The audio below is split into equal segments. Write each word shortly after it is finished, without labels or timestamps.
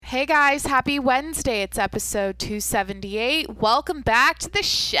Hey guys, happy Wednesday. It's episode 278. Welcome back to the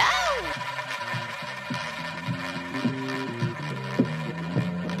show.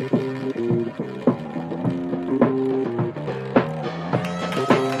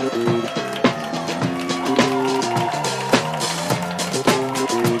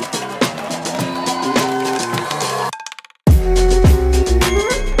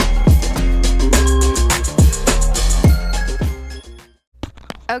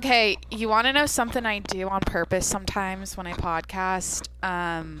 Okay, you want to know something I do on purpose sometimes when I podcast?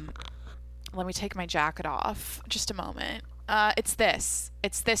 Let me take my jacket off. Just a moment. It's this.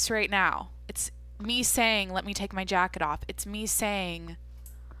 It's this right now. It's me saying, let me take my jacket off. It's me saying,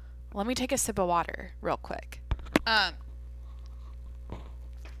 let me take a sip of water real quick. I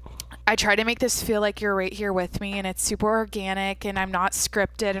try to make this feel like you're right here with me and it's super organic and I'm not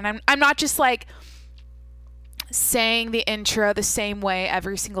scripted and I'm not just like saying the intro the same way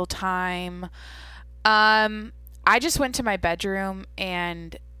every single time. I just went to my bedroom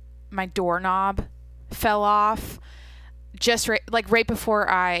and my doorknob fell off just right before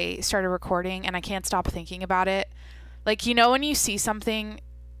I started recording, and I can't stop thinking about it. Like, you know when you see something,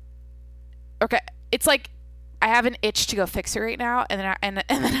 okay, it's like I have an itch to go fix it right now, and then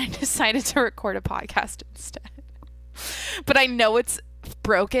I decided to record a podcast instead. But I know it's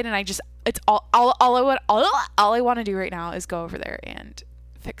broken, and it's all I want to do right now is go over there and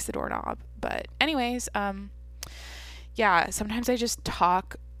fix the doorknob. But anyways, yeah, sometimes I just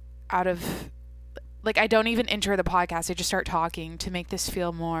talk out of, like, I don't even intro the podcast. I just start talking to make this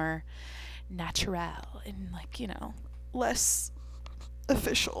feel more natural and, like, you know, less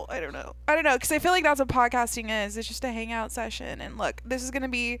official. I don't know, because I feel like that's what podcasting is. It's just a hangout session. And look, this is gonna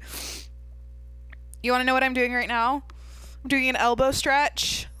be, you want to know what I'm doing right now? I'm doing an elbow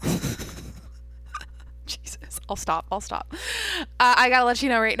stretch. Jesus, I'll stop. I gotta let you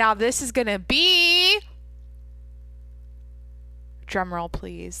know right now, this is gonna be, drum roll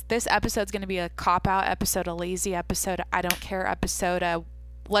please, this episode's gonna be a cop-out episode, a lazy episode, I don't care episode, a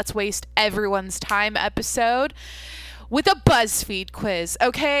let's waste everyone's time episode with a BuzzFeed quiz.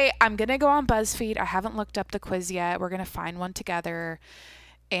 Okay, I'm gonna go on BuzzFeed. I haven't looked up the quiz yet. We're gonna find one together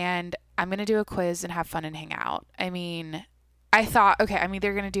and I'm gonna do a quiz and have fun and hang out. I mean, I thought, okay, I'm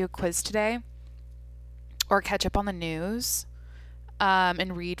either gonna do a quiz today or catch up on the news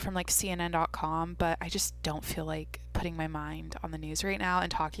and read from like CNN.com, but I just don't feel like putting my mind on the news right now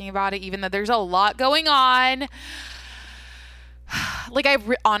and talking about it, even though there's a lot going on. Like,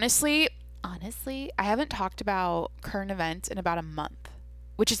 honestly, I haven't talked about current events in about a month,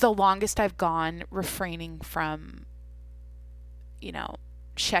 which is the longest I've gone refraining from, you know,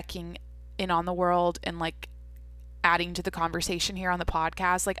 checking in on the world and like adding to the conversation here on the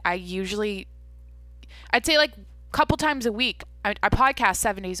podcast. Like, I'd say like a couple times a week. I podcast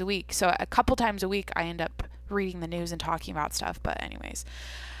 7 days a week, so a couple times a week I end up reading the news and talking about stuff. But anyways,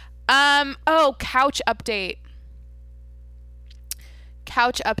 couch update.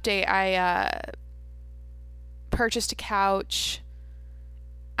 I purchased a couch.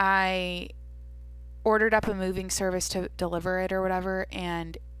 I ordered up a moving service to deliver it or whatever,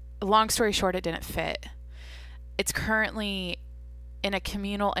 and long story short, it didn't fit. It's currently in a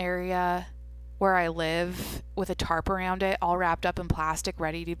communal area where I live with a tarp around it, all wrapped up in plastic,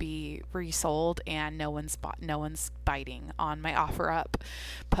 ready to be resold, and no one's biting on my offer up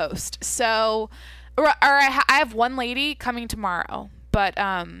post. So, I have one lady coming tomorrow, but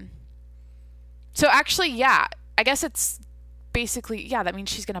so actually, yeah, I guess it's basically, yeah, that means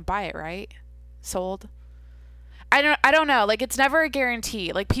she's gonna buy it, right? Sold. I don't know. Like, it's never a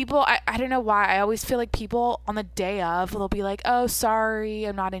guarantee. Like, people, I don't know why. I always feel like people on the day of, they'll be like, oh, sorry,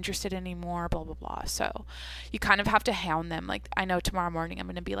 I'm not interested anymore, blah, blah, blah. So you kind of have to hound them. Like, I know tomorrow morning I'm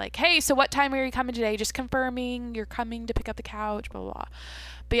going to be like, hey, so what time are you coming today? Just confirming you're coming to pick up the couch, blah, blah, blah.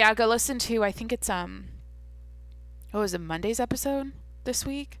 But yeah, go listen to, I think it's, what was it, Monday's episode this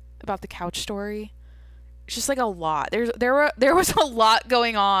week about the couch story. It's just like a lot. There was a lot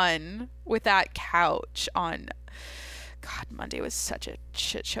going on with that couch on, God, Monday was such a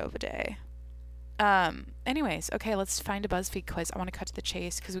shit show of a day. Anyways, okay, let's find a BuzzFeed quiz. I want to cut to the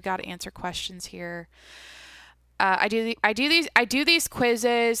chase because we got to answer questions here. I do these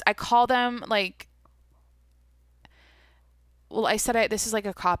quizzes. I call them like, well, I said this is like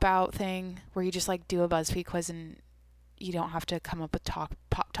a cop-out thing where you just like do a BuzzFeed quiz and you don't have to come up with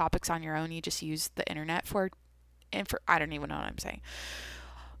topics on your own. You just use the internet for I don't even know what I'm saying.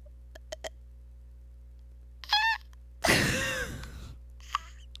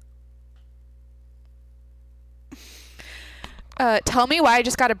 Tell me why I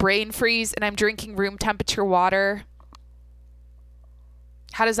just got a brain freeze and I'm drinking room temperature water.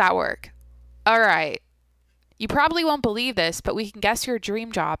 How does that work? All right. You probably won't believe this, but we can guess your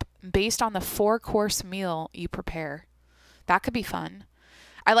dream job based on the 4-course meal you prepare. That could be fun.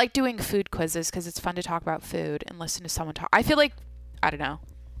 I like doing food quizzes because it's fun to talk about food and listen to someone talk. I feel like, I don't know.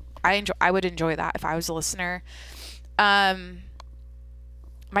 I would enjoy that if I was a listener. My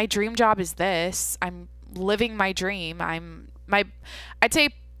dream job is this. I'm living my dream. I'd say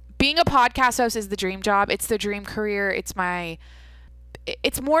being a podcast host is the dream job. It's the dream career. It's more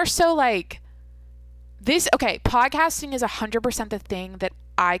so like this. Okay. Podcasting is 100% the thing that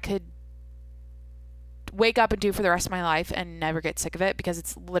I could wake up and do for the rest of my life and never get sick of it because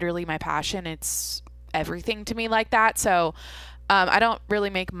it's literally my passion. It's everything to me like that. So, I don't really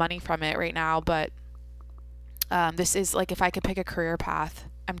make money from it right now, but, this is like, if I could pick a career path,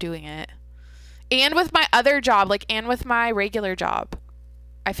 I'm doing it. And with my other job, and with my regular job,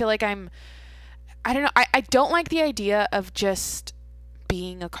 I feel like I don't know. I don't like the idea of just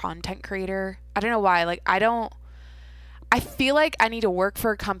being a content creator. I don't know why. I feel like I need to work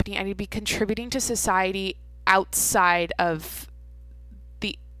for a company. I need to be contributing to society outside of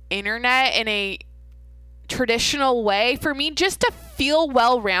the internet in a traditional way for me just to feel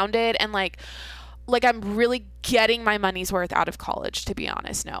well-rounded and like I'm really getting my money's worth out of college, to be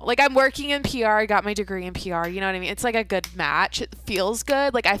honest. No. I'm working in PR. I got my degree in PR. You know what I mean? It's like a good match. It feels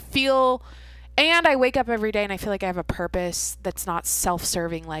good. And I wake up every day and I feel like I have a purpose that's not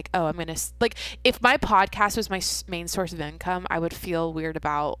self-serving. If my podcast was my main source of income, I would feel weird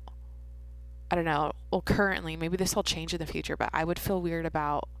about, I don't know. Well, currently, maybe this will change in the future, but I would feel weird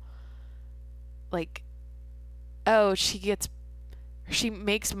about she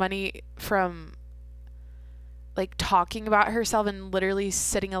makes money from talking about herself and literally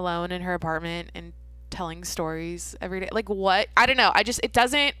sitting alone in her apartment and telling stories every day. What? I don't know. It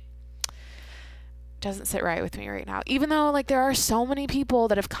doesn't sit right with me right now. Even though there are so many people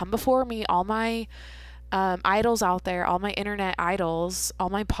that have come before me, all my idols out there, all my internet idols, all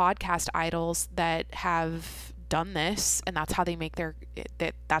my podcast idols that have done this, and that's how they make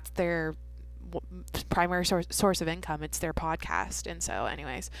that's their primary source of income. It's their podcast. And so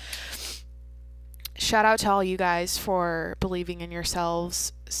anyways, shout out to all you guys for believing in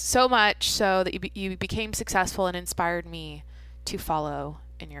yourselves so much so that you became successful and inspired me to follow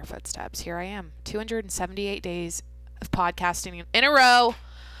in your footsteps. Here I am, 278 days of podcasting in a row.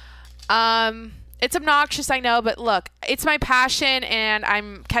 It's obnoxious, I know, but look, it's my passion and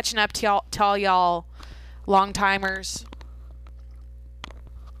I'm catching up to all y'all long timers.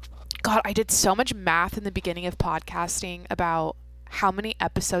 God, I did so much math in the beginning of podcasting about how many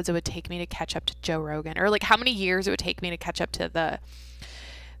episodes it would take me to catch up to Joe Rogan, or how many years it would take me to catch up to the,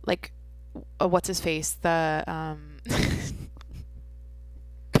 what's his face? The,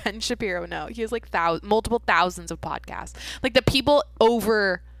 Ben Shapiro. No, he has multiple thousands of podcasts. The people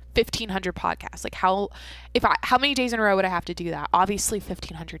over 1,500 podcasts. How many days in a row would I have to do that? Obviously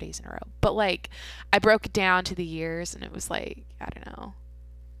 1,500 days in a row. But I broke it down to the years and it was I don't know.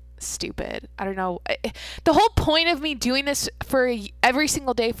 Stupid. I don't know. The whole point of me doing this for every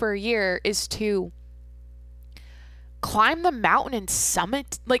single day for a year is to climb the mountain and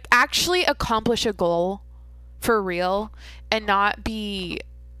summit, actually accomplish a goal for real and not break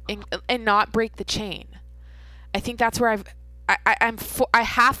the chain. I think that's where I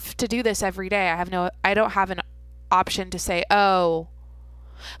have to do this every day. I don't have an option to say, oh,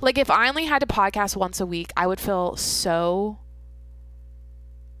 if I only had to podcast once a week, I would feel so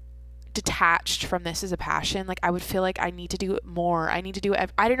detached from this as a passion. I would feel like I need to do it more. I need to do it.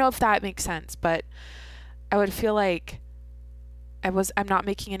 I don't know if that makes sense, but I would feel like I'm not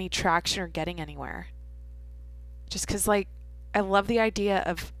making any traction or getting anywhere. Just because I love the idea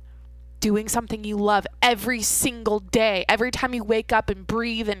of doing something you love every single day. Every time you wake up and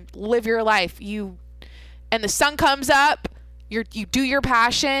breathe and live your life, and the sun comes up, you do your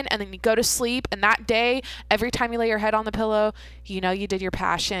passion, and then you go to sleep. And that day, every time you lay your head on the pillow, you did your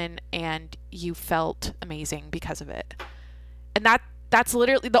passion and you felt amazing because of it. And that's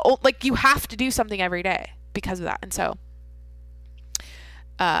literally you have to do something every day because of that. And so,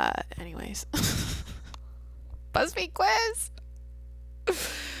 anyways, BuzzFeed quiz.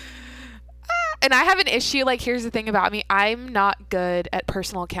 And I have an issue. Here's the thing about me. I'm not good at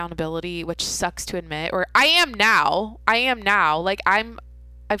personal accountability, which sucks to admit, or I am now. I've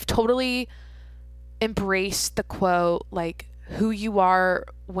totally embraced the quote, who you are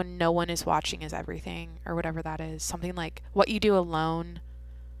when no one is watching is everything, or whatever that is. Something what you do alone,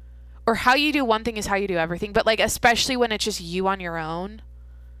 or how you do one thing is how you do everything. But especially when it's just you on your own,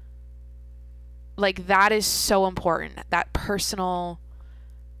 that is so important. That personal,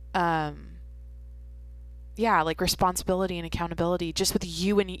 yeah, like responsibility and accountability just with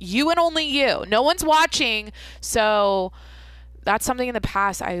you and only you. No one's watching. So that's something in the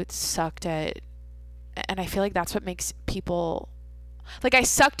past I sucked at. And I feel like that's what makes people, like, I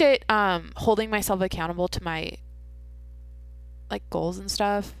sucked at holding myself accountable to my like goals and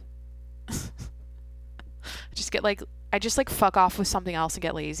stuff. I just like fuck off with something else and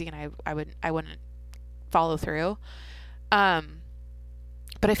get lazy, and I wouldn't follow through.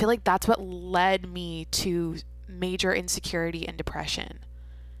 But I feel like that's what led me to major insecurity and depression.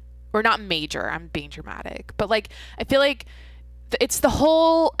 Or not major, I'm being dramatic. But like, I feel like it's the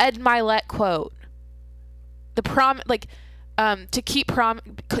whole Ed Milet quote.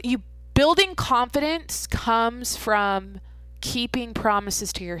 Building confidence comes from keeping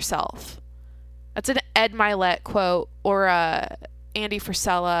promises to yourself. That's an Ed Milet quote, or Andy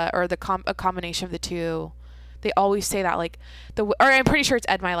Frisella, or a combination of the two. They always say that, like, or I'm pretty sure it's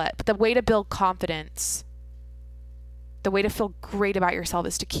Ed Milet, but the way to build confidence, the way to feel great about yourself,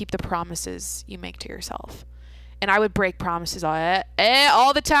 is to keep the promises you make to yourself. And I would break promises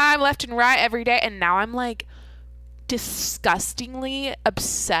all the time, left and right, every day. And now I'm like disgustingly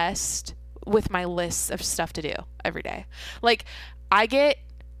obsessed with my lists of stuff to do every day. Like, I get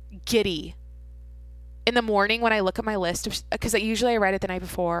giddy in the morning when I look at my list, because usually I write it the night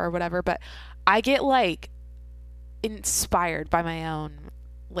before or whatever, but I get like inspired by my own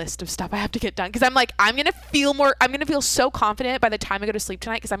list of stuff I have to get done, because I'm like, I'm gonna feel so confident by the time I go to sleep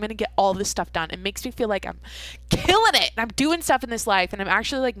tonight, because I'm gonna get all this stuff done. It makes me feel like I'm killing it and I'm doing stuff in this life, and I'm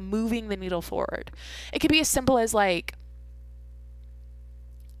actually like moving the needle forward. It could be as simple as, like,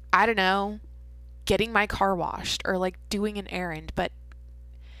 I don't know, getting my car washed, or like doing an errand. But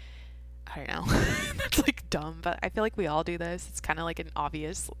I don't know. That's like dumb, but I feel like we all do this. It's kind of like an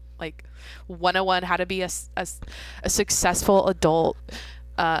obvious, like, 101 how to be a successful adult.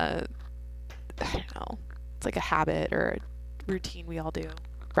 I don't know. It's like a habit or a routine we all do.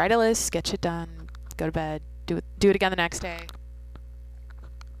 Write a list, get shit done, go to bed, do it again the next day.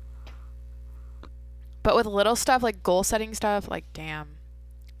 But with little stuff like goal setting stuff, like, damn,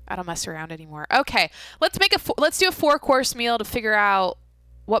 I don't mess around anymore. Okay, let's do a 4-course meal to figure out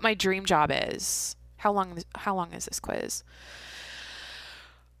what my dream job is. How long is this quiz?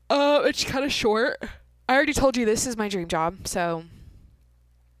 It's kind of short. I already told you this is my dream job. So,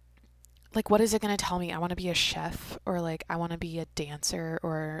 like, what is it going to tell me? I want to be a chef, or like I want to be a dancer,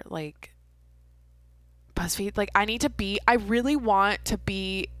 or like BuzzFeed. Like, I really want to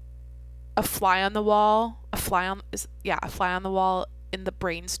be a fly on the wall in the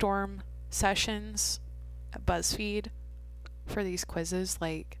brainstorm sessions at BuzzFeed for these quizzes.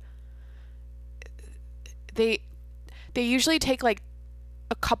 Like, they usually take like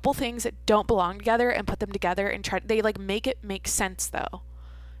a couple things that don't belong together and put them together and they like make it make sense though.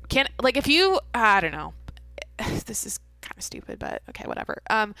 I don't know. This is kind of stupid, but okay, whatever.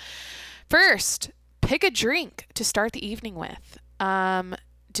 First, pick a drink to start the evening with.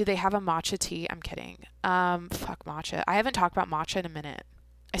 Do they have a matcha tea? I'm kidding. Fuck matcha. I haven't talked about matcha in a minute.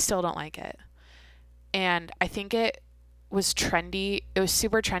 I still don't like it. And I think it was trendy. It was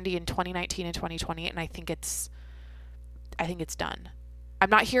super trendy in 2019 and 2020, and I think it's done. I'm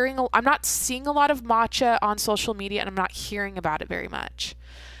not seeing a lot of matcha on social media, and I'm not hearing about it very much.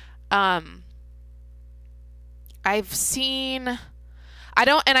 I've seen,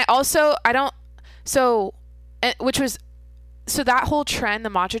 so that whole trend, the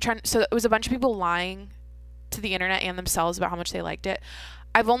matcha trend, so it was a bunch of people lying to the internet and themselves about how much they liked it.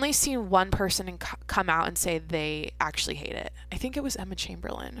 I've only seen one person come out and say they actually hate it. I think it was Emma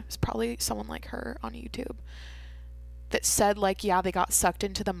Chamberlain. It was probably someone like her on YouTube that said, like, yeah, they got sucked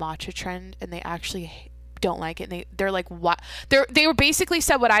into the matcha trend and they actually don't like it. And they're like, what? They were basically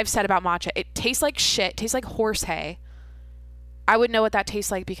said what I've said about matcha. It tastes like shit. It tastes like horse hay. I would know what that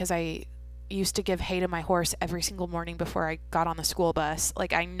tastes like because I used to give hay to my horse every single morning before I got on the school bus.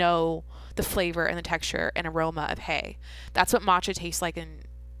 Like, I know the flavor and the texture and aroma of hay. That's what matcha tastes like, and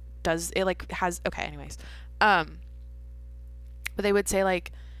anyways. But they would say,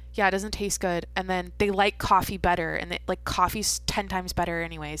 like, yeah, it doesn't taste good, and then they like coffee better, and coffee's 10 times better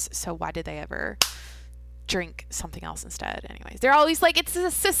anyways, so why did they ever drink something else instead? Anyways, they're always like, it's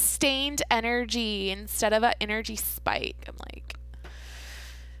a sustained energy instead of an energy spike. I'm like,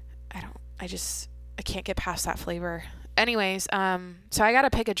 I can't get past that flavor. Anyways, so I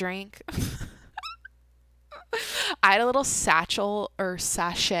gotta pick a drink. I had a little satchel or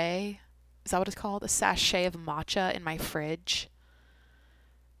sachet. Is that what it's called? A sachet of matcha in my fridge.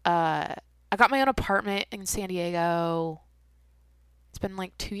 I got my own apartment in San Diego. It's been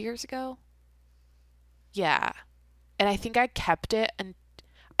like 2 years ago. Yeah. And I think I kept it, and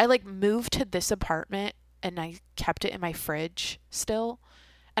I like moved to this apartment and I kept it in my fridge still.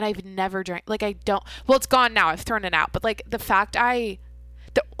 And I've never drank, like, I don't, well, it's gone now. I've thrown it out. But, like,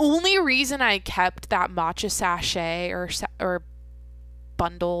 the only reason I kept that matcha sachet or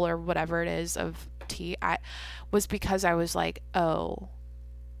bundle or whatever it is of tea, was because I was like, oh,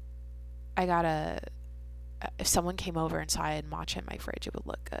 if someone came over and saw I had matcha in my fridge, it would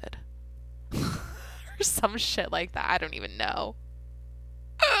look good. Or some shit like that. I don't even know.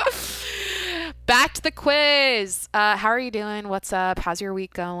 Back to the quiz. How are you doing? What's up? How's your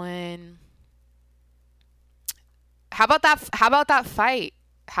week going? How about that fight?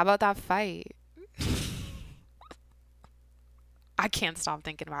 How about that fight? I can't stop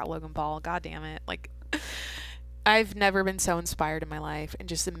thinking about Logan Paul. God damn it. Like, I've never been so inspired in my life and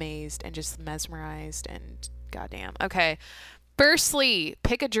just amazed and just mesmerized and goddamn. Okay. Firstly,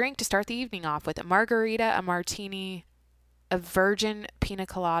 pick a drink to start the evening off with. A margarita, a martini, a virgin pina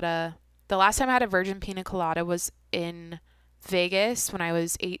colada. The last time I had a virgin pina colada was in Vegas when I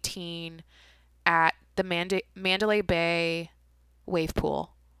was 18 at the Mandalay Bay wave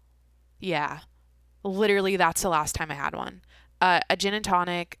pool. Yeah. Literally, that's the last time I had one. A gin and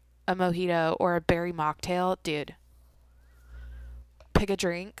tonic, a mojito, or a berry mocktail. Dude, pick a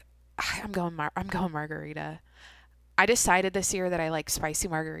drink. I'm going margarita. I decided this year that I like spicy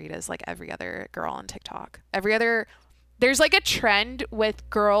margaritas like every other girl on TikTok. There's like a trend with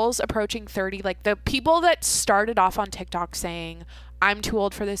girls approaching 30, like the people that started off on TikTok saying, I'm too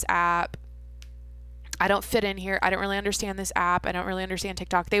old for this app. I don't fit in here. I don't really understand this app. I don't really understand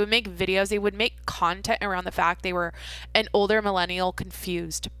TikTok. They would make videos. They would make content around the fact they were an older millennial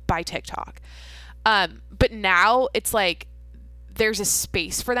confused by TikTok. But now it's like there's a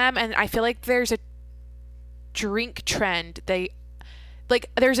space for them. And I feel like there's a drink trend. There's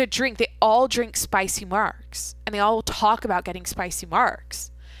a drink. They all drink spicy marks. And they all talk about getting spicy marks.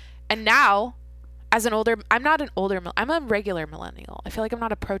 And now, I'm a regular millennial. I feel like I'm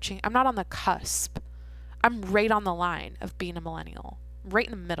not on the cusp. I'm right on the line of being a millennial. I'm right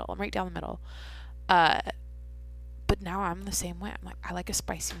in the middle. I'm right down the middle. But now I'm the same way. I'm like, I like a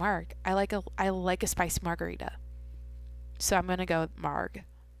spicy marg. I like a spicy margarita. So I'm going to go with marg.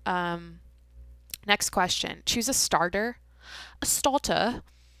 Next question. Choose a starter. A starter.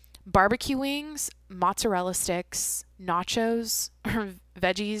 Barbecue wings, mozzarella sticks, nachos,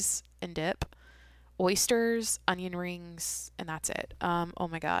 veggies and dip, oysters, onion rings, and that's it. Oh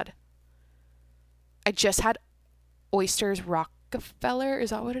my God. I just had oysters Rockefeller.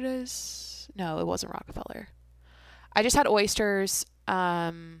 Is that what it is? No, it wasn't Rockefeller. I just had oysters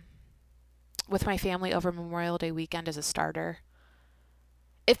with my family over Memorial Day weekend as a starter.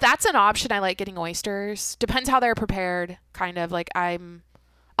 If that's an option, I like getting oysters. Depends how they're prepared, kind of. Like,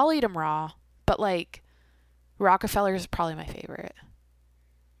 I'll eat them raw. But, like, Rockefeller is probably my favorite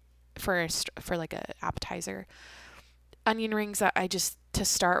for like, a appetizer. Onion rings, to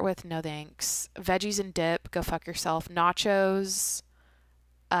start with, no thanks. Veggies and dip, go fuck yourself. Nachos,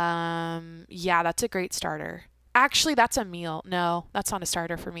 yeah, that's a great starter. Actually, that's a meal. No, that's not a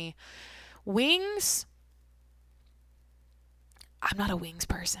starter for me. Wings, I'm not a wings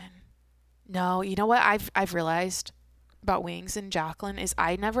person. No, you know what I've realized about wings and Jacqueline is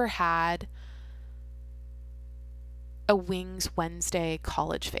I never had a Wings Wednesday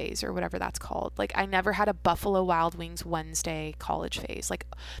college phase or whatever that's called. Like, I never had a Buffalo Wild Wings Wednesday college phase. Like,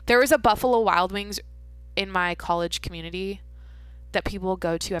 there was a Buffalo Wild Wings in my college community that people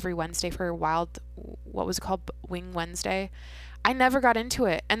go to every Wednesday for what was it called? Wing Wednesday. I never got into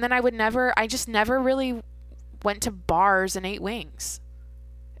it. And then I just never really went to bars and ate wings.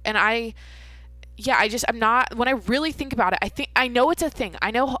 And I'm not, when I really think about it, I know it's a thing.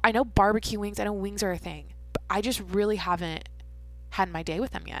 I know barbecue wings. I know wings are a thing. I just really haven't had my day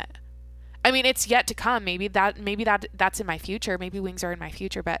with them yet. I mean, it's yet to come. Maybe that's in my future. Maybe wings are in my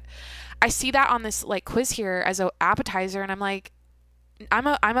future, but I see that on this like quiz here as an appetizer, and I'm like, I'm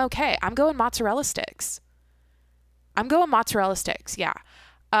okay. I'm going mozzarella sticks. Yeah.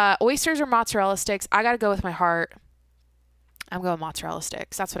 Oysters or mozzarella sticks. I got to go with my heart. I'm going mozzarella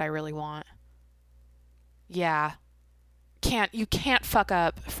sticks. That's what I really want. Yeah. You can't fuck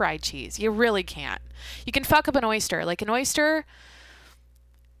up fried cheese. You really can't. You can fuck up an oyster. Like, an oyster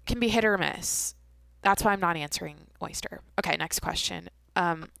can be hit or miss. That's why I'm not answering oyster. Okay, next question.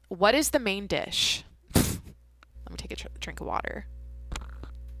 What is the main dish? Let me take a drink of water.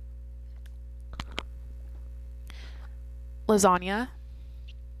 Lasagna,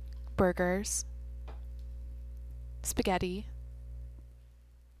 burgers, spaghetti,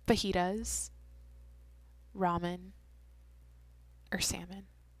 fajitas, ramen, or salmon.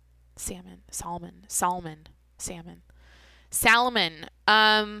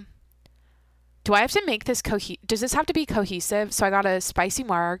 Do I have to make this does this have to be cohesive? So I got a spicy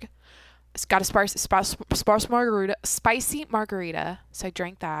marg. It's got a sparse margarita, spicy margarita. So I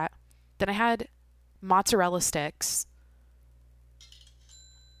drank that. Then I had mozzarella sticks.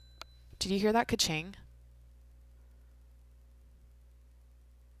 Did you hear that ka-ching?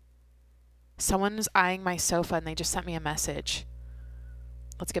 Someone's eyeing my sofa and they just sent me a message.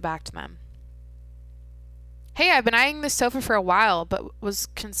 Let's get back to them. Hey, I've been eyeing this sofa for a while, but was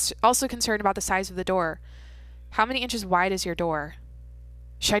also concerned about the size of the door. How many inches wide is your door?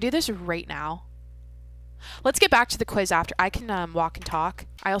 Should I do this right now? Let's get back to the quiz after. I can walk and talk.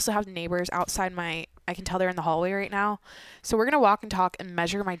 I also have neighbors outside I can tell they're in the hallway right now. So we're going to walk and talk and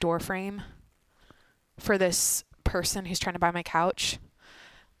measure my door frame for this person who's trying to buy my couch.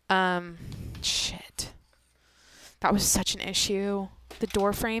 Shit. That was such an issue. The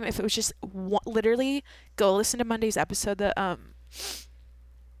door frame, if it was just literally go listen to Monday's episode,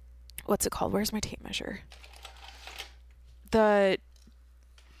 what's it called? Where's my tape measure? The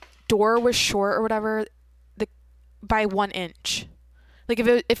door was short or whatever, by 1 inch. Like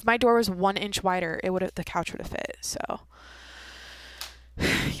if my door was 1 inch wider, the couch would have fit. So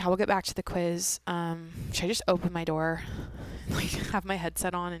yeah, we'll get back to the quiz. Should I just open my door, like have my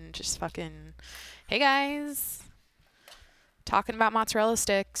headset on and just fucking, hey guys, talking about mozzarella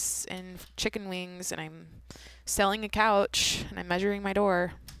sticks and chicken wings, and I'm selling a couch and I'm measuring my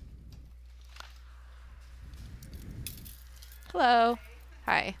door. Hello.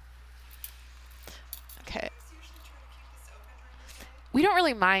 Hi. Okay. We don't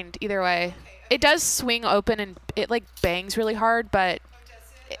really mind either way. It does swing open and it like bangs really hard, but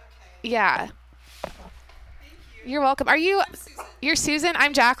yeah. You're welcome. You're Susan?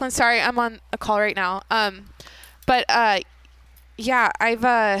 I'm Jacqueline. Sorry, I'm on a call right now. Yeah,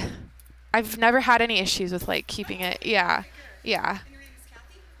 I've never had any issues with like keeping it. Yeah. Yeah.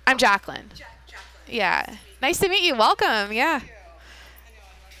 I'm Jacqueline. Yeah. Nice to meet you. Welcome. Yeah.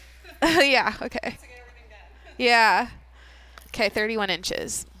 Yeah, okay. Yeah. Okay, 31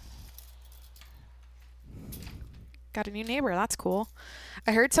 inches. Got a new neighbor. That's cool.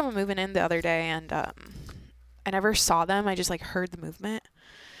 I heard someone moving in the other day, and I never saw them. I just like heard the movement.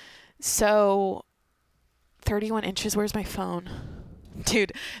 So 31 inches. Where's my phone?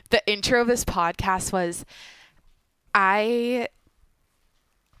 Dude, the intro of this podcast was what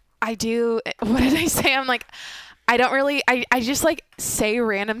did I say? I'm like, I just like say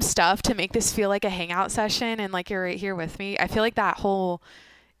random stuff to make this feel like a hangout session, and like you're right here with me. I feel like that whole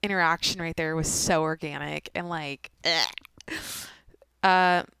interaction right there was so organic and like,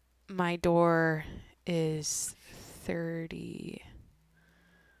 my door is 30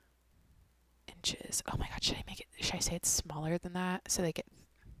 inches. Oh my God, should I say it's smaller than that? So my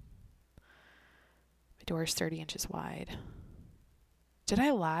door is 30 inches wide. Did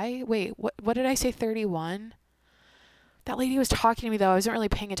I lie? Wait, what did I say? 31? That lady was talking to me though. I wasn't really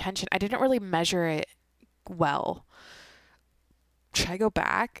paying attention. I didn't really measure it well. Should I go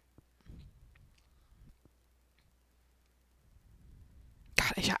back?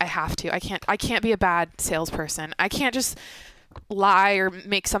 God, I have to. I can't be a bad salesperson. I can't just lie or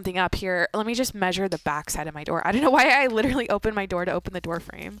make something up here. Let me just measure the back side of my door. I don't know why I literally opened my door to open the door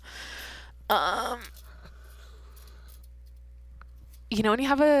frame. You know, when you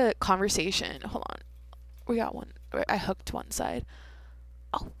have a conversation, hold on. We got one. I hooked one side.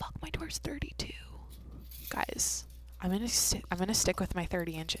 Oh fuck, my door's 32. Guys, I'm gonna stick with my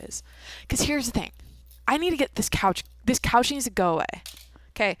 30 inches. Cause here's the thing. I need to get this couch. This couch needs to go away.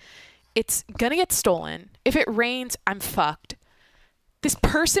 Okay. It's gonna get stolen. If it rains, I'm fucked. This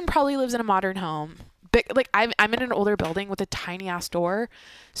person probably lives in a modern home. Like I'm in an older building with a tiny ass door.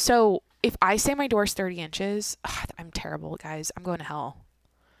 So if I say my door's 30 inches, I'm terrible, guys. I'm going to hell.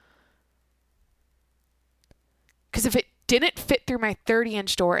 Because if it didn't fit through my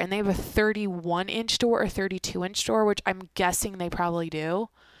 30-inch door and they have a 31-inch door or 32-inch door, which I'm guessing they probably do,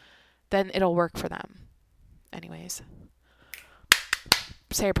 then it'll work for them. Anyways,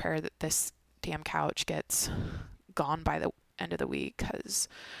 say a prayer that this damn couch gets gone by the end of the week. Because,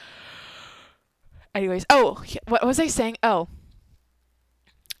 anyways, what was I saying? Oh,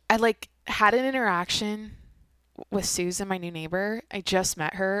 I like had an interaction with Susan, my new neighbor. I just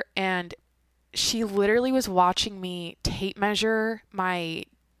met her, and she literally was watching me tape measure my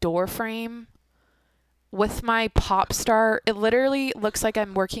door frame with my Popstar. It literally looks like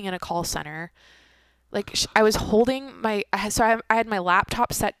I'm working in a call center. Like I was holding I had my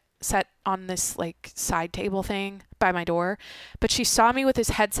laptop set on this like side table thing by my door, but she saw me with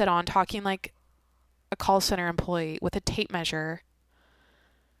this headset on talking like a call center employee with a tape measure.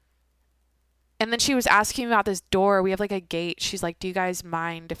 And then she was asking me about this door. We have like a gate. She's like, do you guys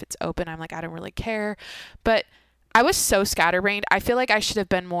mind if it's open? I'm like, I don't really care. But I was so scatterbrained. I feel like I should have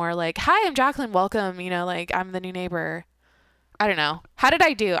been more like, hi, I'm Jacqueline. Welcome. You know, like I'm the new neighbor. I don't know. How did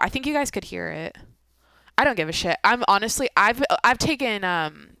I do? I think you guys could hear it. I don't give a shit. I'm honestly, I've taken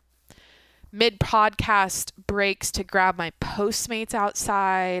mid podcast breaks to grab my Postmates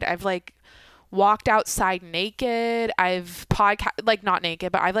outside. I've like walked outside naked. I've like not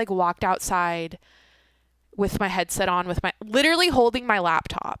naked, but I've like walked outside with my headset on, with my literally holding my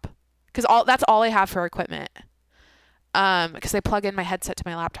laptop, because that's all I have for equipment. Because I plug in my headset to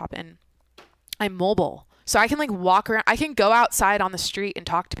my laptop and I'm mobile, so I can like walk around. I can go outside on the street and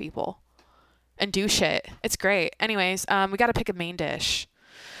talk to people and do shit. It's great. Anyways, we got to pick a main dish.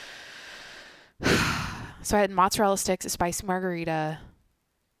 So I had mozzarella sticks, a spicy margarita.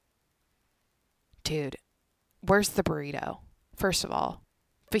 Dude, where's the burrito? First of all,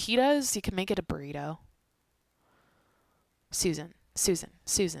 fajitas, you can make it a burrito. Susan.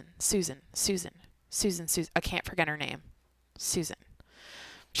 I can't forget her name. Susan.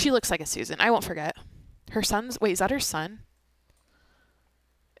 She looks like a Susan. I won't forget. Her son's, wait, is that her son?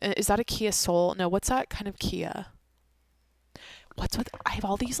 Is that a Kia Soul? No, what's that kind of Kia? What's with, I have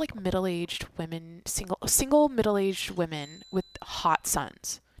all these like middle-aged women, single middle-aged women with hot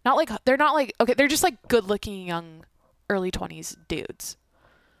sons. Not like, they're not like, okay, they're just like good-looking young early 20s dudes.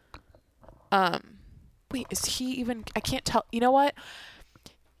 Wait, is he even, I can't tell. You know what?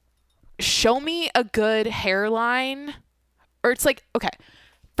 Show me a good hairline, or it's like, okay,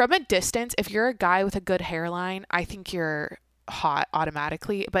 from a distance, if you're a guy with a good hairline, I think you're hot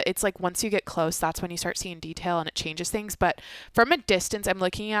automatically. But it's like once you get close, that's when you start seeing detail and it changes things. But from a distance, I'm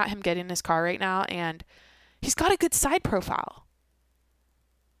looking at him getting in his car right now, and he's got a good side profile.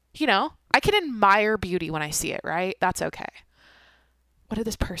 You know, I can admire beauty when I see it, right? That's okay. What did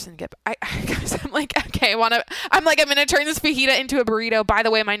this person get? I'm like, okay, I'm going to turn this fajita into a burrito. By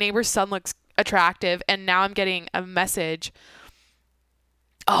the way, my neighbor's son looks attractive. And now I'm getting a message.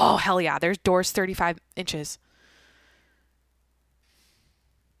 Oh, hell yeah. There's doors 35 inches.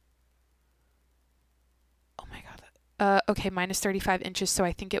 Oh my God. Okay, minus 35 inches. So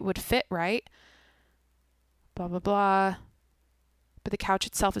I think it would fit, right? Blah, blah, blah. But the couch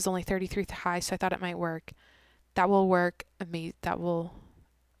itself is only 33 high, so I thought it might work. That will work. I'm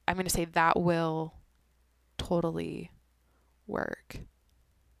going to say that will totally work.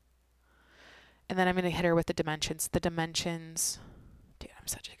 And then I'm going to hit her with the dimensions. The dimensions. Dude, I'm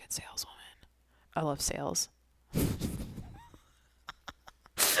such a good saleswoman. I love sales.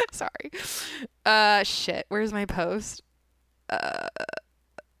 Sorry. Shit. Where's my post?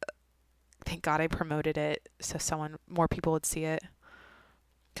 Thank God I promoted it so more people would see it.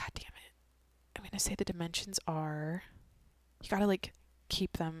 God damn it. I'm going to say the dimensions are, you got to like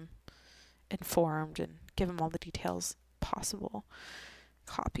keep them informed and give them all the details possible.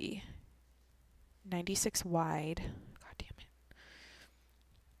 Copy. 96 wide. God damn it.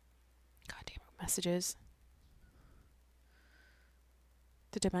 Messages.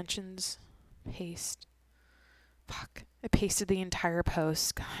 The dimensions. Paste. Fuck. I pasted the entire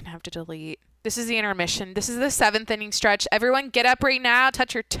post. God, I have to delete. This is the intermission. This is the 7th inning stretch. Everyone get up right now.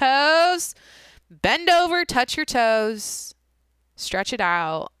 Touch your toes. Bend over. Touch your toes. Stretch it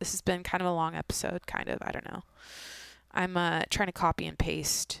out. This has been kind of a long episode. Kind of. I don't know. I'm trying to copy and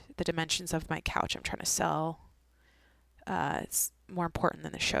paste the dimensions of my couch I'm trying to sell. It's more important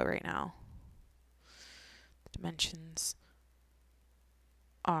than the show right now. The dimensions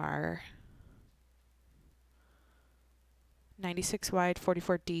are 96 wide,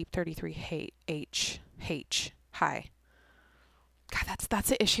 44 deep, 33 H high. God, that's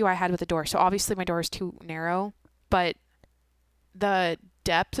the issue I had with the door. So obviously my door is too narrow, but the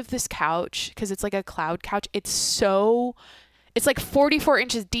depth of this couch, because it's like a cloud couch, it's like 44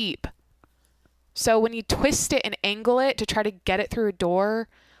 inches deep. So when you twist it and angle it to try to get it through a door,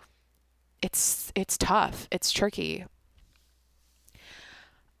 it's tough. It's tricky.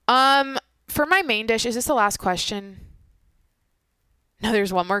 For my main dish, is this the last question? No,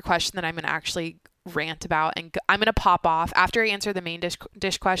 there's one more question that I'm going to actually rant about, and I'm going to pop off after I answer the main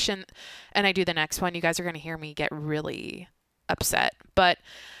dish question and I do the next one. You guys are going to hear me get really upset. But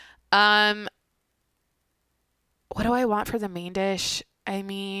what do I want for the main dish? I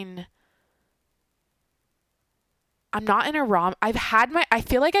mean, I'm not in a I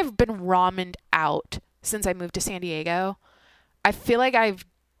feel like I've been ramened out since I moved to San Diego. I feel like I've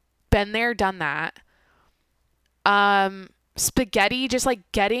been there, done that. Spaghetti, just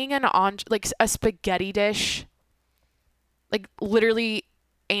like getting like a spaghetti dish, like literally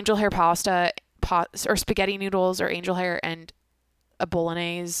angel hair pasta or spaghetti noodles or angel hair and a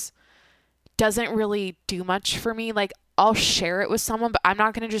bolognese doesn't really do much for me. Like, I'll share it with someone, but I'm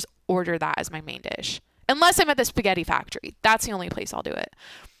not going to just order that as my main dish. Unless I'm at the spaghetti factory. That's the only place I'll do it.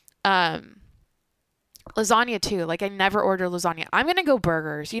 Lasagna too. Like, I never order lasagna. I'm going to go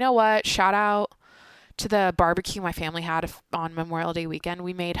burgers. You know what? Shout out to the barbecue my family had on Memorial Day weekend.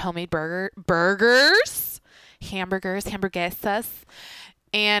 We made homemade hamburgers, hamburguesas,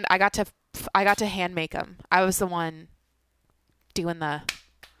 and I got to hand make them. I was the one doing the,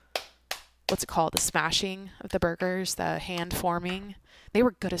 what's it called? The smashing of the burgers, the hand forming. They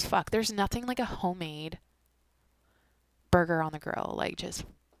were good as fuck. There's nothing like a homemade burger on the grill. Like, just,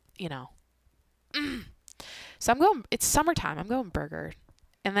 you know. So it's summertime. I'm going burger.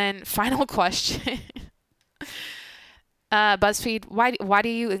 And then final question. BuzzFeed, why do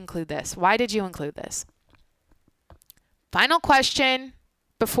you include this? Why did you include this? Final question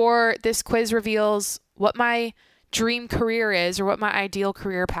before this quiz reveals what my dream career is or what my ideal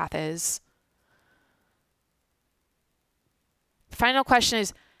career path is. Final question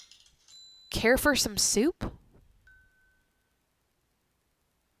is, care for some soup?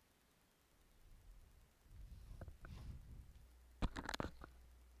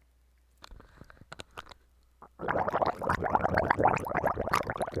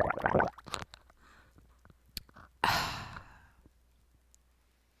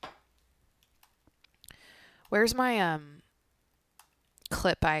 Where's my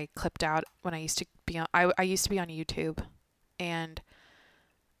clip I clipped out when I used to be on I used to be on YouTube, and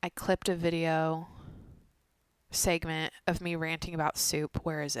I clipped a video segment of me ranting about soup.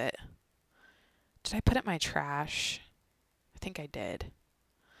 Where is it? Did I put it in my trash? I think I did.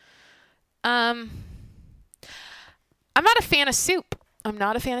 I'm not a fan of soup.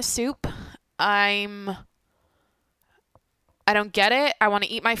 I don't get it. I want to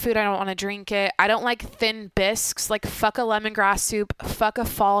eat my food. I don't want to drink it. I don't like thin bisques. Like, fuck a lemongrass soup. Fuck a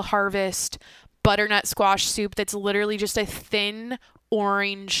fall harvest butternut squash soup that's literally just a thin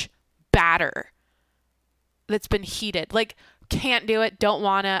orange batter that's been heated. Like, can't do it. Don't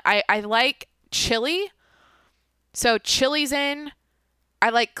want to. I like chili. So chili's in. I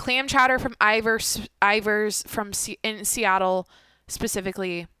like clam chowder from Ivar's in Seattle,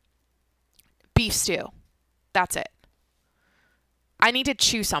 specifically. Beef stew. That's it. I need to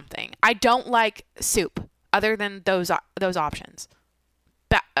choose something. I don't like soup other than those options.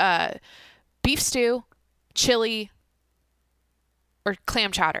 Beef stew, chili, or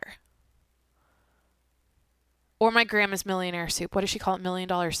clam chowder. Or my grandma's millionaire soup. What does she call it? $1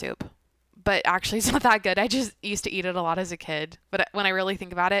 million soup. But actually, it's not that good. I just used to eat it a lot as a kid. But when I really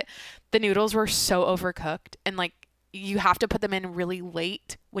think about it, the noodles were so overcooked. And, like, you have to put them in really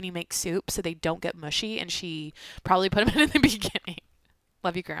late when you make soup so they don't get mushy. And she probably put them in the beginning.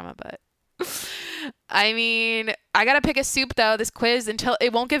 Love you, Grandma, but I mean, I gotta pick a soup though. This quiz, until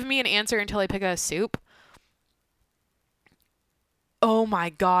it won't give me an answer until I pick a soup. Oh my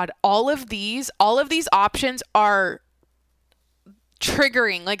God. All of these options are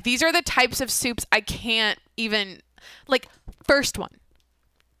triggering. Like, these are the types of soups I can't even, like, first one.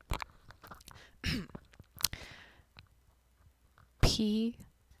 Pea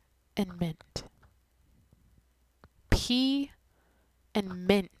and mint. Pea and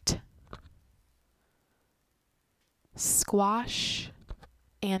mint. Squash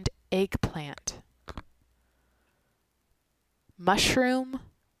and eggplant. Mushroom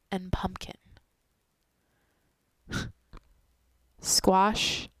and pumpkin.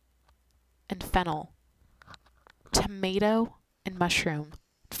 Squash and fennel. Tomato and mushroom.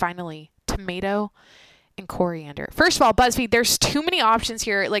 Finally, tomato and coriander. First of all, BuzzFeed, there's too many options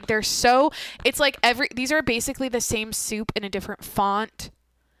here. Like, it's like these are basically the same soup in a different font.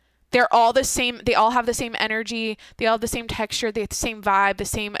 They're all the same. They all have the same energy. They all have the same texture. They have the same vibe, the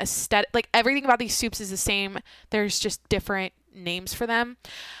same aesthetic. Like, everything about these soups is the same. There's just different names for them.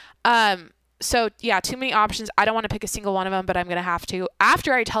 So yeah, too many options. I don't want to pick a single one of them, but I'm going to have to.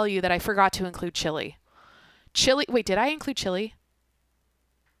 After I tell you that I forgot to include chili. Wait, did I include chili?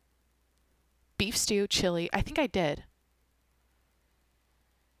 Beef stew, chili. I think I did.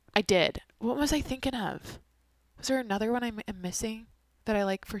 What was I thinking of? Was there another one I'm missing that I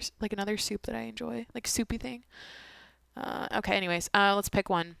like, for like another soup that I enjoy? Like, soupy thing? Okay, anyways. Let's pick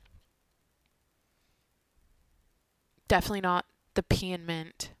one. Definitely not the pea and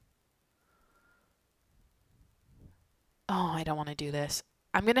mint. Oh, I don't want to do this.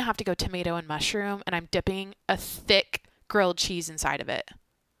 I'm going to have to go tomato and mushroom, and I'm dipping a thick grilled cheese inside of it.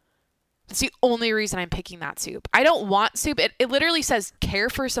 That's the only reason I'm picking that soup. I don't want soup. It literally says care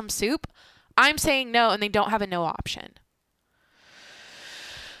for some soup. I'm saying no, and they don't have a no option.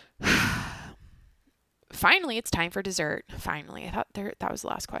 finally, it's time for dessert. Finally. I thought that was the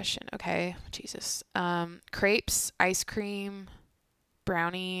last question. Okay. Jesus. Crepes, ice cream,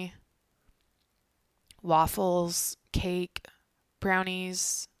 brownie, waffles, cake,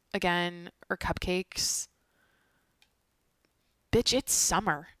 brownies, again, or cupcakes. Bitch, it's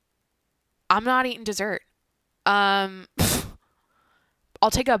summer. I'm not eating dessert. I'll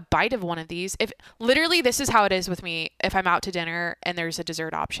take a bite of one of these. If literally this is how it is with me if I'm out to dinner and there's a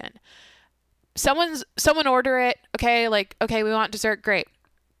dessert option. Someone order it. Okay, like, okay, we want dessert. Great.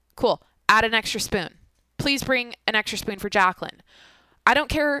 Cool. Add an extra spoon. Please bring an extra spoon for Jacqueline. I don't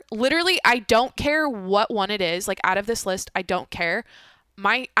care. Literally, I don't care what one it is. Like, out of this list, I don't care.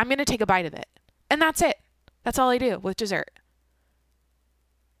 I'm going to take a bite of it. And that's it. That's all I do with dessert.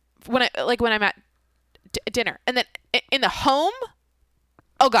 When I'm at dinner. And then in the home,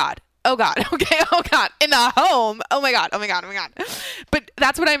 oh God. Okay. Oh God. In the home. Oh my God. But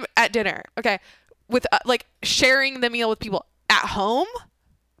that's when I'm at dinner. Okay. With like sharing the meal with people at home.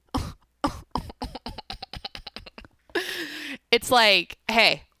 It's like,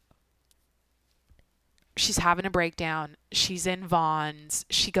 hey, she's having a breakdown. She's in Vons.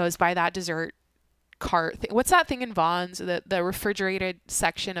 She goes by that dessert cart thing. What's that thing in Vons? The refrigerated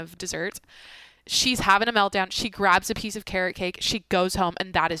section of desserts. She's having a meltdown. She grabs a piece of carrot cake. She goes home,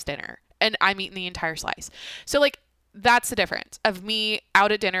 and that is dinner. And I'm eating the entire slice. So, like, that's the difference of me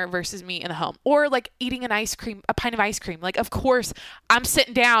out at dinner versus me in the home. Or, like, eating a pint of ice cream. Like, of course, I'm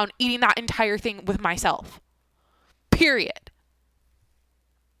sitting down eating that entire thing with myself. Period.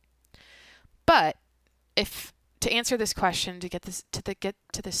 But to answer this question, to get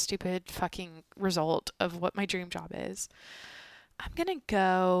to this stupid fucking result of what my dream job is, I'm going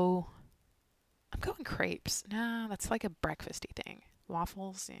crepes. No, that's like a breakfasty thing.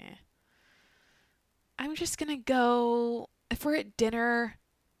 Waffles, yeah. I'm just going to go, if we're at dinner,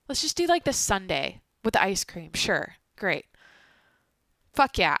 let's just do like the sundae with the ice cream. Sure. Great.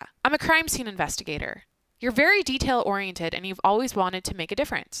 Fuck yeah. I'm a crime scene investigator. You're very detail oriented and you've always wanted to make a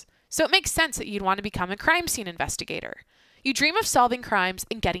difference. So it makes sense that you'd want to become a crime scene investigator. You dream of solving crimes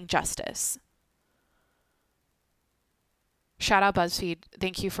and getting justice. Shout out BuzzFeed.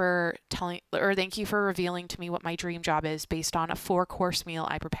 Thank you for revealing to me what my dream job is based on a 4-course meal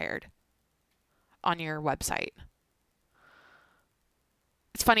I prepared on your website.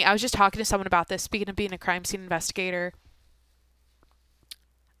 It's funny. I was just talking to someone about this. Speaking of being a crime scene investigator,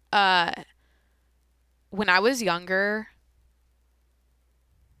 when I was younger,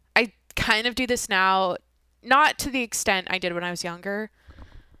 I kind of do this now, not to the extent I did when I was younger,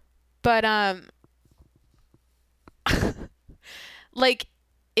 but like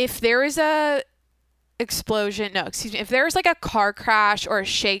if there is if there was like a car crash or a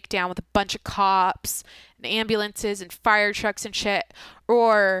shakedown with a bunch of cops and ambulances and fire trucks and shit,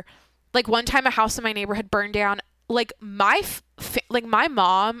 or like one time a house in my neighborhood burned down, like my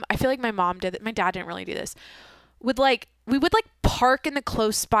mom, I feel like my mom did it. My dad didn't really do this. We would park in the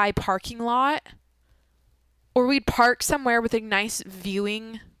close by parking lot, or we'd park somewhere with a nice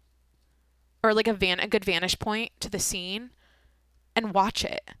viewing or like a good vantage point to the scene and watch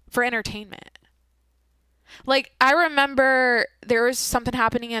it for entertainment. Like, I remember there was something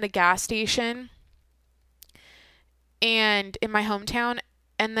happening at a gas station and in my hometown,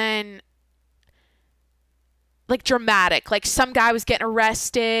 and then like dramatic, like some guy was getting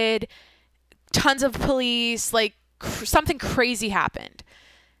arrested, tons of police, like something crazy happened.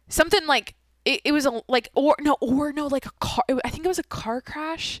 Something like it was like a car. I think it was a car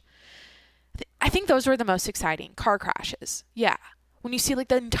crash. I think those were the most exciting car crashes. Yeah. When you see like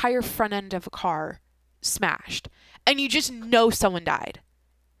the entire front end of a car smashed and you just know someone died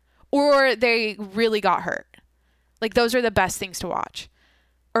or they really got hurt. Like those are the best things to watch,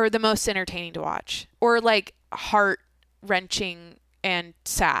 or the most entertaining to watch, or like heart wrenching and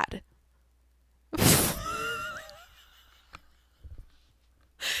sad.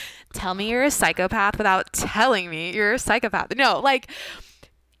 Tell me you're a psychopath without telling me you're a psychopath. No, like,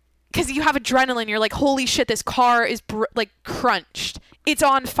 because you have adrenaline. You're like, holy shit, this car is crunched. It's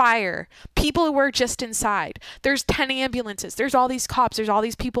on fire. People were just inside. There's 10 ambulances. There's all these cops. There's all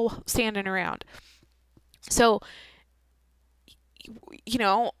these people standing around. So, you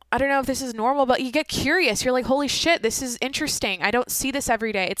know, I don't know if this is normal, but you get curious. You're like, holy shit, this is interesting. I don't see this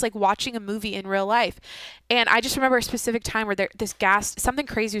every day. It's like watching a movie in real life. And I just remember a specific time where something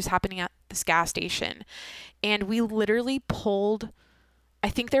crazy was happening at this gas station. And we literally pulled, I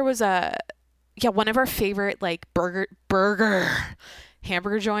think there was one of our favorite like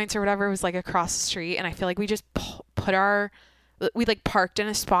hamburger joints or whatever was like across the street. And I feel like we just we like parked in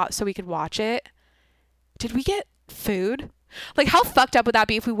a spot so we could watch it. Did we get food? Like, how fucked up would that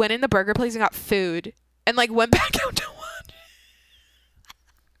be if we went in the burger place and got food and like went back out to watch.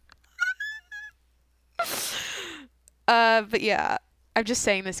 But yeah, I'm just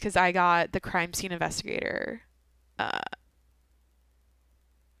saying this because I got the crime scene investigator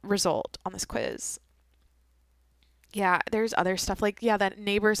result on this quiz. Yeah, there's other stuff like, yeah, that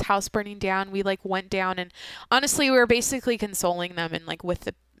neighbor's house burning down. We like went down, and honestly, we were basically consoling them and like with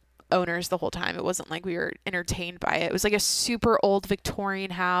the owners the whole time. It wasn't like we were entertained by it. It was like a super old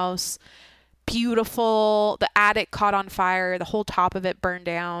Victorian house, beautiful. The attic caught on fire. The whole top of it burned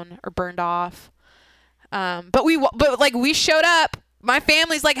down or burned off. But like we showed up. My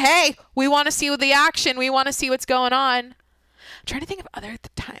family's like, hey, we want to see the action. We want to see what's going on. I'm trying to think of other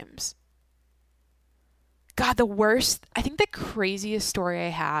times. God, the worst, I think the craziest story I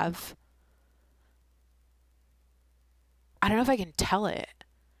have, I don't know if I can tell it.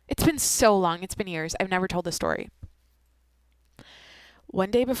 It's been so long. It's been years. I've never told this story. One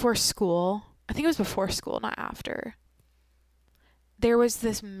day before school, I think it was before school, not after, there was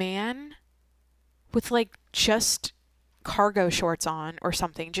this man with like just cargo shorts on or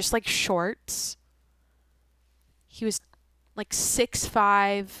something, just like shorts. He was like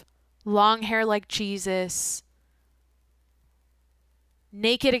 6'5", long hair like Jesus,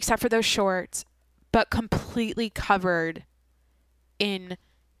 naked except for those shorts, but completely covered in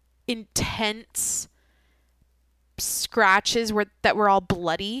intense scratches that were all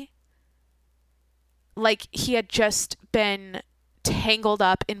bloody. Like he had just been tangled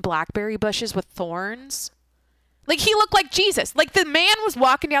up in blackberry bushes with thorns. Like he looked like Jesus. Like the man was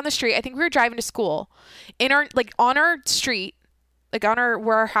walking down the street. I think we were driving to school in our, like on our street, like on our,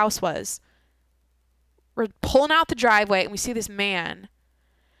 where our house was. We're pulling out the driveway and we see this man.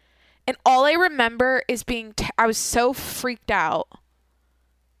 And all I remember is I was so freaked out.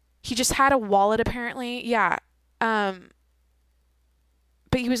 He just had a wallet apparently. Yeah. But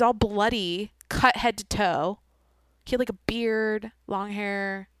he was all bloody, cut head to toe. He had like a beard, long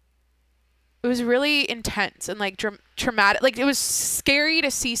hair. It was really intense and like traumatic. Like it was scary to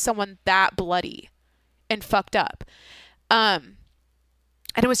see someone that bloody and fucked up. And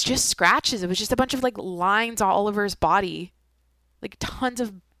it was just scratches. It was just a bunch of like lines all over his body, like tons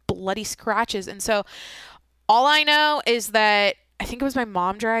of bloody scratches. And so all I know is that I think it was my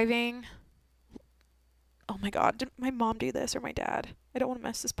mom driving. Oh my God, did my mom do this or my dad? I don't want to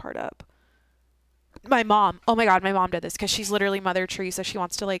mess this part up. My mom. Oh my God, my mom did this because she's literally Mother Teresa. She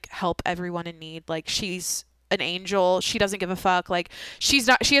wants to like help everyone in need. Like she's an angel. She doesn't give a fuck. Like she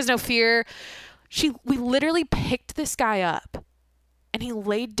has no fear. We literally picked this guy up and he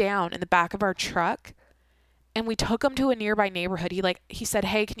laid down in the back of our truck and we took him to a nearby neighborhood. He said,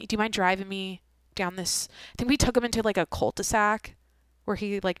 hey, do you mind driving me down this? I think we took him into like a cul-de-sac where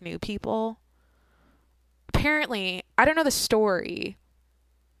he like knew people. Apparently, I don't know the story,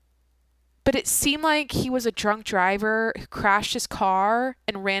 but it seemed like he was a drunk driver who crashed his car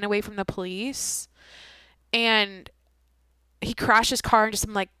and ran away from the police. And he crashed his car into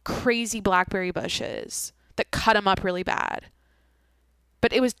some like crazy blackberry bushes that cut him up really bad.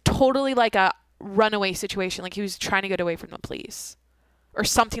 But it was totally like a runaway situation. Like he was trying to get away from the police or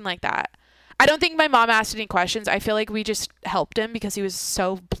something like that. I don't think my mom asked any questions. I feel like we just helped him because he was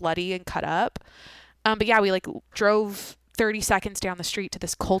so bloody and cut up. But yeah, we like drove 30 seconds down the street to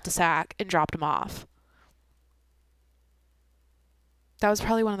this cul-de-sac and dropped him off. That was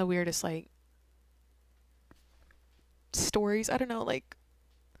probably one of the weirdest like stories. I don't know, like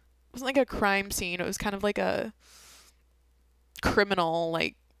it wasn't like a crime scene. It was kind of like a criminal,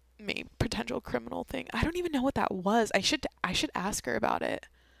 like maybe potential criminal thing. I don't even know what that was. I should ask her about it.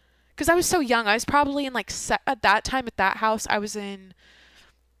 Because I was so young. I was probably in like at that time at that house I was in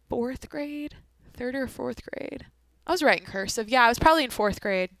 4th grade, 3rd or 4th grade. I was writing cursive. Yeah, I was probably in 4th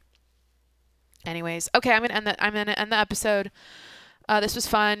grade. Anyways, okay, I'm gonna end the episode. This was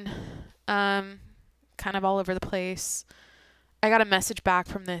fun. Kind of all over the place. I got a message back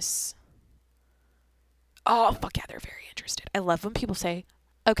from this. Oh fuck yeah, they're very interested. I love when people say,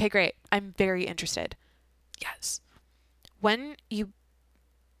 "Okay, great, I'm very interested." Yes. When you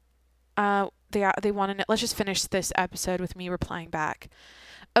they want to know. Let's just finish this episode with me replying back.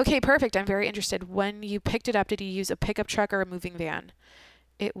 Okay, perfect. I'm very interested. When you picked it up, did you use a pickup truck or a moving van?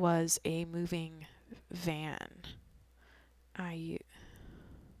 It was a moving van.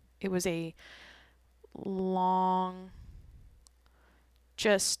 It was a long,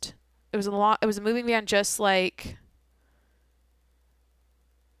 it was a moving van just like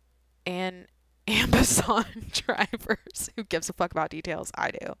an Amazon drivers. Who gives a fuck about details?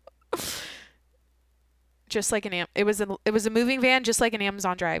 I do. Just like it was a moving van just like an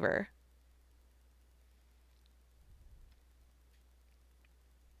Amazon driver.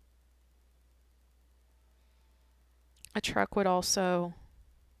 A truck would also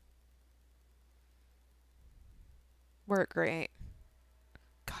work great.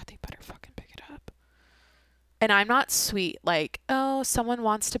 God, they better fucking pick it up. And I'm not sweet. Like, oh, someone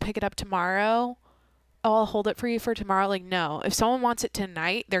wants to pick it up tomorrow. Oh, I'll hold it for you for tomorrow. Like, no. If someone wants it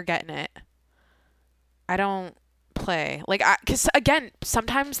tonight, they're getting it. I don't play. Like, because again,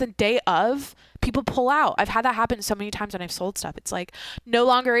 sometimes the day of, people pull out. I've had that happen so many times when I've sold stuff. It's like, no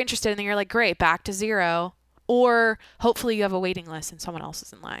longer interested. And then you're like, great, back to zero. Or hopefully you have a waiting list and someone else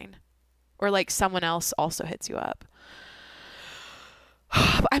is in line. Or like someone else also hits you up.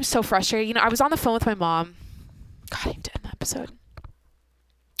 I'm so frustrated. You know, I was on the phone with my mom. God, I need to end the episode.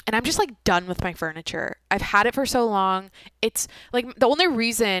 And I'm just like done with my furniture. I've had it for so long. It's like the only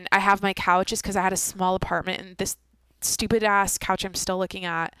reason I have my couch is because I had a small apartment and this stupid ass couch I'm still looking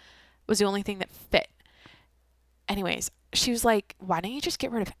at was the only thing that fit. Anyways, she was like, why don't you just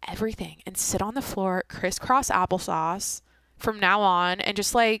get rid of everything and sit on the floor, crisscross applesauce from now on and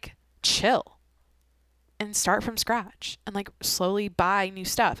just like chill and start from scratch and like slowly buy new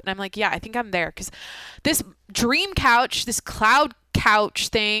stuff. And I'm like, yeah, I think I'm there because this dream couch, this cloud couch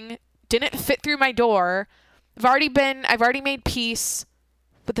thing didn't fit through my door. I've already made peace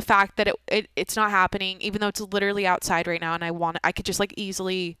with the fact that it's not happening, even though it's literally outside right now. And I could just like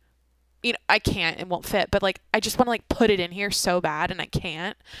easily, you know, I can't, it won't fit, but like, I just want to like put it in here so bad and I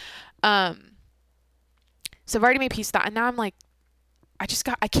can't. So I've already made peace with that. And now I'm like, I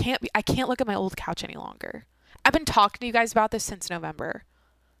can't look at my old couch any longer. I've been talking to you guys about this since November.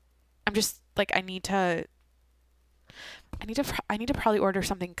 I'm just like, I need to probably order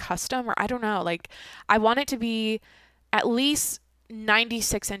something custom, or I don't know. Like, I want it to be at least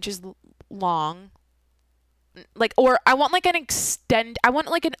 96 inches long. Like, or I want like I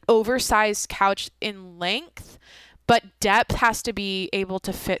want like an oversized couch in length, but depth has to be able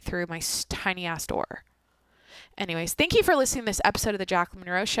to fit through my tiny ass door. Anyways, thank you for listening to this episode of the Jacqueline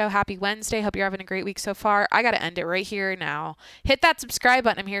Monroe Show. Happy Wednesday. Hope you're having a great week so far. I got to end it right here now. Hit that subscribe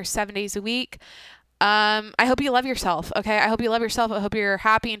button. I'm here 7 days a week. I hope you love yourself. Okay. I hope you love yourself. I hope you're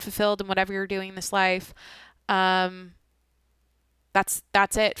happy and fulfilled in whatever you're doing in this life. That's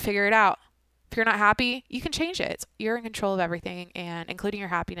it. Figure it out. If you're not happy, you can change it. You're in control of everything, and including your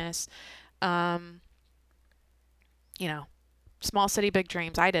happiness. You know, small city, big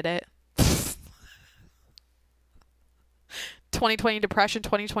dreams. I did it. 2020 depression,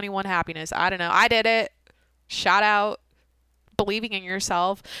 2021 happiness. I don't know. I did it. Shout out. Believing in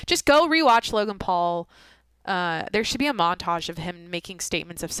yourself. Just go rewatch Logan Paul. There should be a montage of him making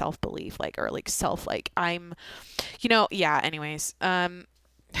statements of self-belief, like, or like I'm, you know, yeah, anyways.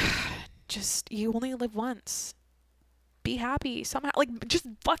 Just, you only live once. Be happy somehow. Like, just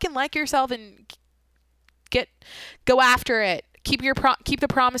fucking like yourself and go after it. Keep the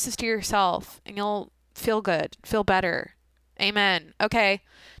promises to yourself and you'll feel good, feel better. Amen. Okay.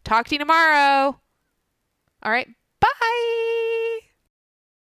 Talk to you tomorrow. All right. Bye.